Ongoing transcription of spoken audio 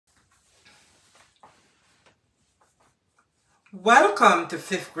Welcome to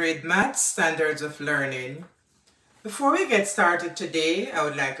 5th grade Math Standards of Learning. Before we get started today, I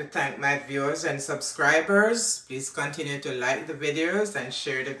would like to thank my viewers and subscribers. Please continue to like the videos and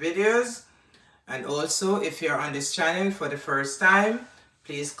share the videos. And also, if you're on this channel for the first time,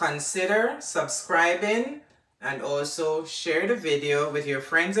 please consider subscribing and also share the video with your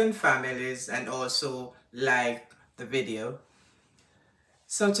friends and families and also like the video.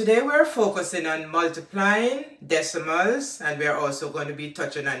 So today we're focusing on multiplying decimals, and we're also going to be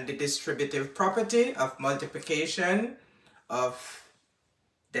touching on the distributive property of multiplication of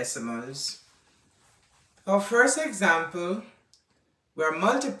decimals. Our first example, we're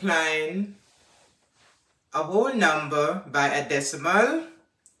multiplying a whole number by a decimal,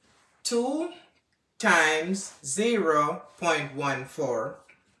 2 times 0.14.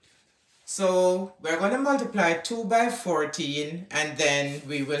 So we're going to multiply 2 by 14, and then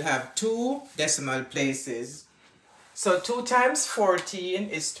we will have 2 decimal places. So 2 times 14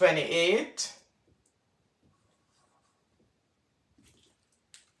 is 28.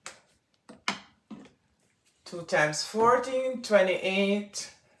 Two times 14,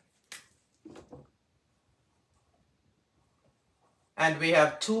 28. And we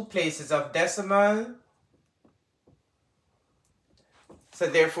have 2 places of decimal. So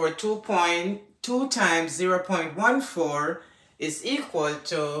therefore 2 times 0.14 is equal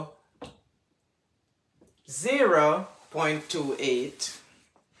to 0.28.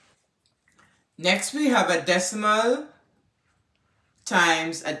 Next we have a decimal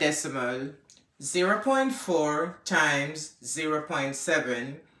times a decimal. 0.4 times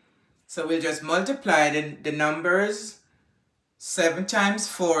 0.7. So we'll just multiply the numbers. 7 times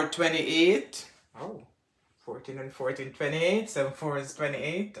 4, 28. Oh. 14 and 14, 28. 7, 4 is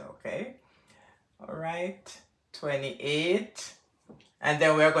 28. Okay. All right. 28. And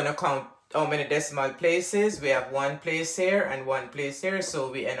then we're going to count how many decimal places. We have 1 place here and 1 place here. So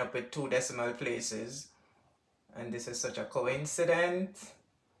we end up with 2 decimal places. And this is such a coincidence.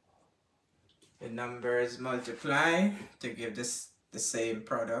 The numbers multiply to give this the same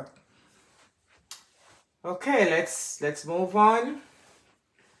product. Okay, let's move on.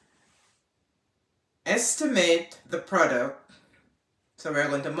 Estimate the product. So we're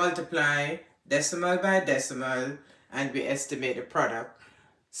going to multiply decimal by decimal and we estimate the product.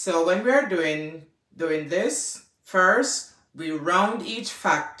 So when we're doing this, first we round each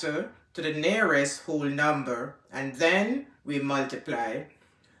factor to the nearest whole number and then we multiply.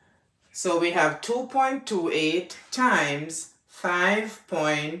 So we have 2.28 times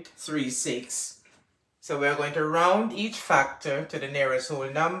 5.36. So we're going to round each factor to the nearest whole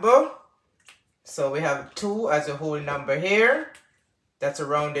number. So we have 2 as a whole number here. That's a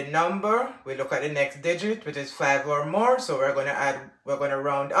rounded number. We look at the next digit, which is 5 or more. So we're going to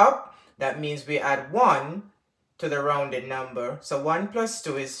round up. That means we add 1 to the rounded number. So 1 plus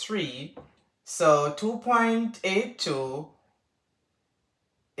 2 is 3. So 2.82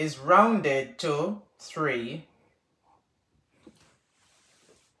 is rounded to 3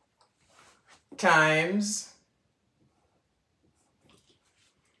 times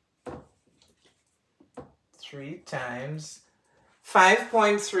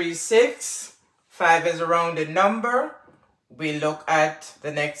 5.36. 5 is a rounded number. We look at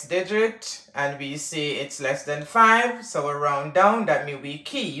the next digit and we see it's less than 5. So we round down. That means we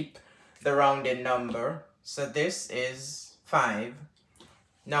keep the rounded number. So this is 5.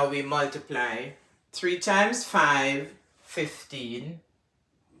 Now we multiply. 3 times 5, 15.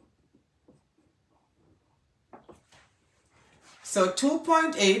 So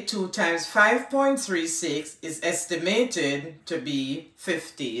 2.82 times 5.36 is estimated to be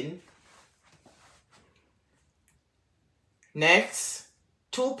 15. Next,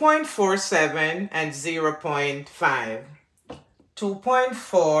 2.47 and 0.5.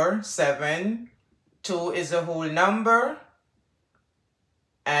 2.47, 2 is a whole number,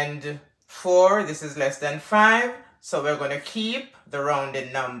 and 4, this is less than 5, so we're going to keep the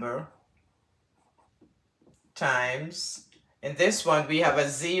rounded number, times. In this one, we have a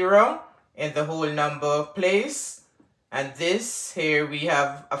 0 in the whole number place. And this here, we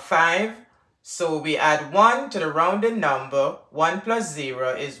have a 5. So we add 1 to the rounded number. 1 plus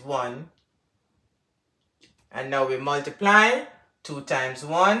 0 is 1. And now we multiply. 2 times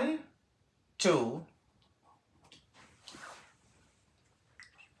 1, 2.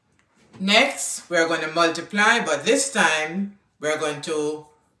 Next, we're going to multiply, but this time, we're going to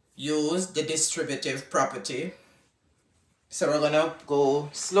use the distributive property. So we're going to go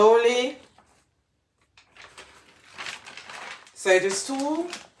slowly. So it is 2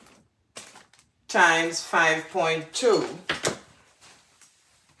 times 5.2.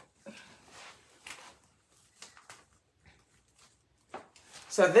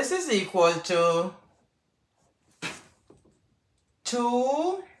 So this is equal to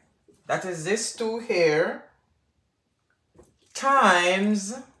 2, that is this 2 here,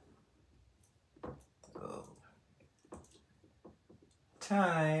 times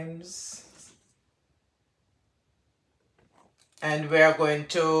and we are going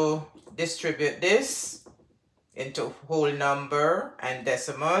to distribute this into whole number and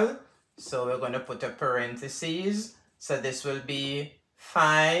decimal. So we're going to put a parentheses. So this will be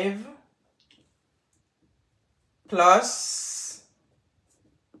 5 plus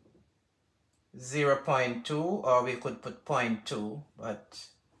 0.2, or we could put 0.2, but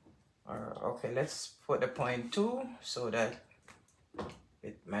okay, let's put the 0.2 so that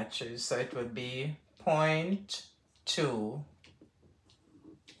it matches. So it would be 0.2.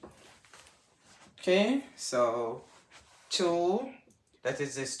 Okay, so 2, that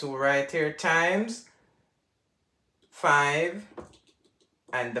is this 2 right here, times 5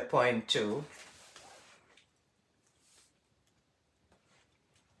 and the 0.2.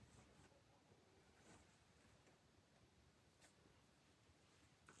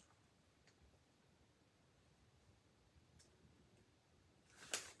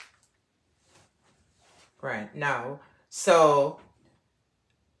 Right now, so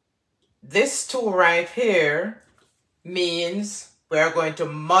this 2 right here means we're going to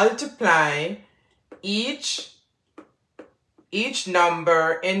multiply each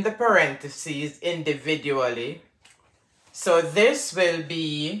number in the parentheses individually. So this will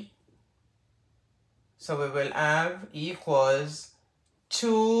be, so we will have equals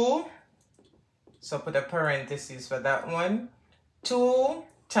 2, so put a parenthesis for that one, 2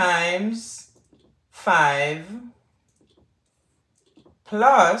 times 5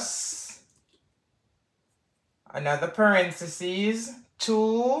 plus another parenthesis,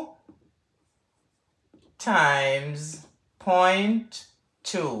 2 times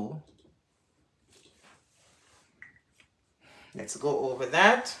 0.2. Let's go over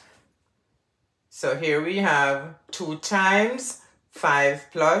that. So here we have 2 times 5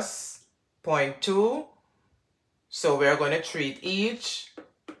 plus 0.2. So we're going to treat each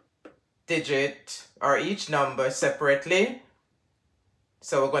digit or each number separately.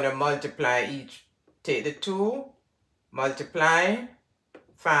 So we're going to multiply each, take the 2, multiply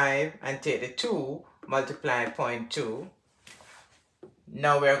 5, and take the 2, multiply 0.2.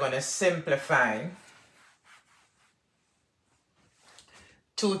 Now we're going to simplify.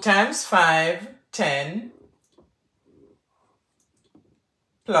 2 times 5, 10,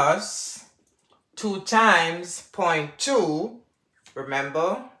 plus 2 times 0.2.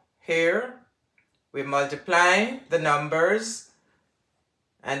 Remember, here we multiply the numbers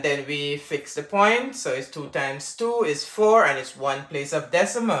and then we fix the point. So it's 2 times 2 is 4, and it's 1 place of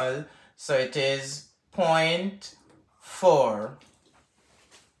decimal, so it is 0.4.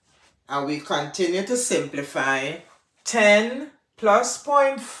 And we continue to simplify. 10 plus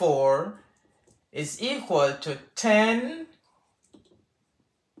 0.4 is equal to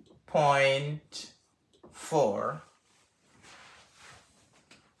 10.4.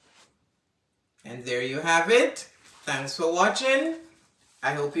 And there you have it. Thanks for watching.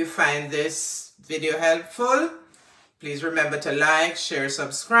 I hope you find this video helpful. Please remember to like, share,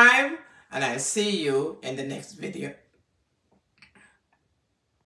 subscribe, and I'll see you in the next video.